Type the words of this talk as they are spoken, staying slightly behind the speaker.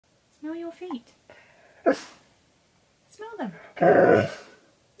your feet. Smell them.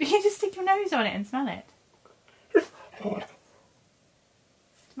 You can just stick your nose on it and smell it.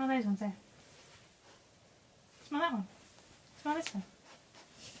 Smell those ones there. Smell that one. Smell this one.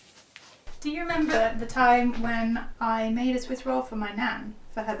 Do you remember the time when I made a Swiss roll for my nan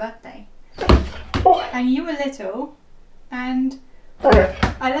for her birthday? And you were little and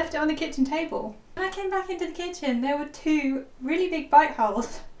I left it on the kitchen table. When I came back into the kitchen there were 2 really big bite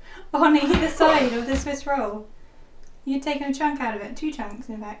holes on either side of the Swiss roll. You'd taken a chunk out of it, 2 chunks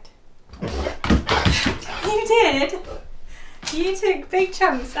in fact. You did? You took big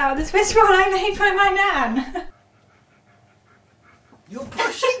chunks out of the Swiss roll I made by my nan. You're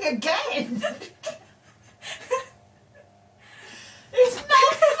pushing again! It's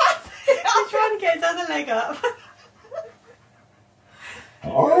not funny! He's trying to get his other leg up.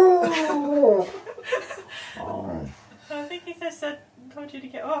 I think he just told you to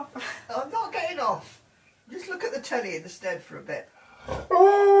get off. I'm not getting off. Just look at the telly instead for a bit. Look,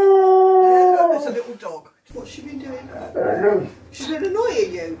 there's a little dog. What's she been doing? She's been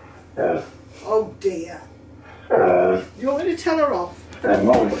annoying you? Oh dear. You want me to tell her off?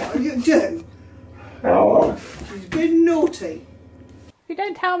 Oh, you do? She's been naughty. If you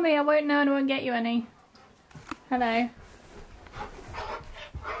don't tell me, I won't know and I won't get you any. Hello.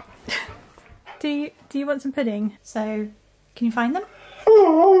 Do you want some pudding? So, can you find them?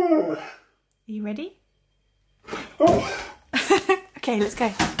 Are you ready? Okay, let's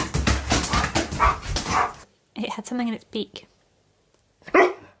go. It had something in its beak.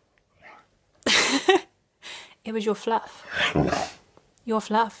 It was your fluff. Your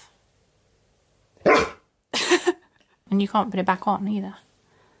fluff. And you can't put it back on either.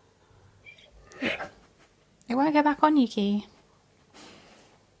 It won't go back on, Yuki.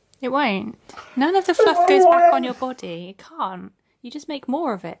 It won't. None of the fluff goes back on your body. It can't. You just make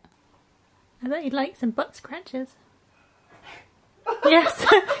more of it. I thought you'd like some butt scratches. Yes,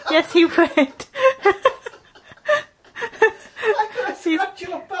 yes he would. I'm going to scratch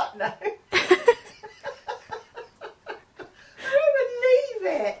your butt now. Leave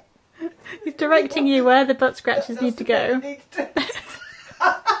it. He's directing you where the butt scratches need to go.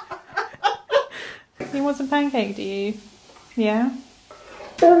 You want some pancake, do you? Yeah?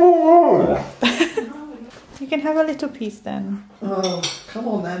 You can have a little piece then. Oh, come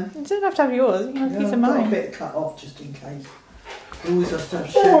on then. You don't have to have yours, you can have a piece of I've got mine. a bit cut off just in case. Always have to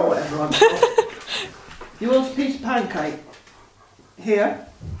share whatever I've got. You want a piece of pancake? Here?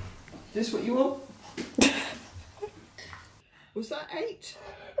 Is this what you want? Was that 8?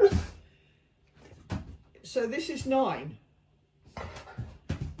 So this is 9.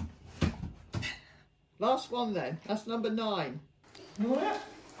 Last one then. That's number 9. You want it?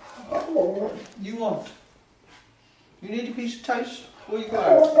 You want? You need a piece of toast before you go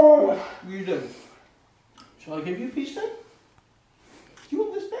out? You do. Shall I give you a piece then? Do you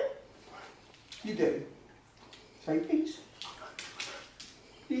want this bit? You do. Say peace.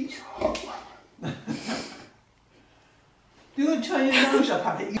 Peace. You want to turn your nose up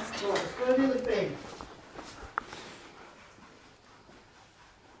at it? Right, let's go to the bin.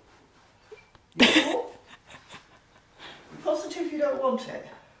 You sure? You're positive you don't want it?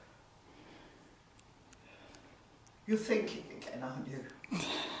 You're thinking again, aren't you?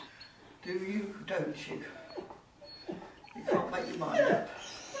 Do you, don't you? You can't make your mind up.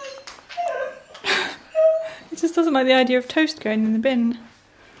 He just doesn't like the idea of toast going in the bin.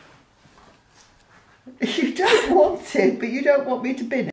 You don't want it, but you don't want me to bin it.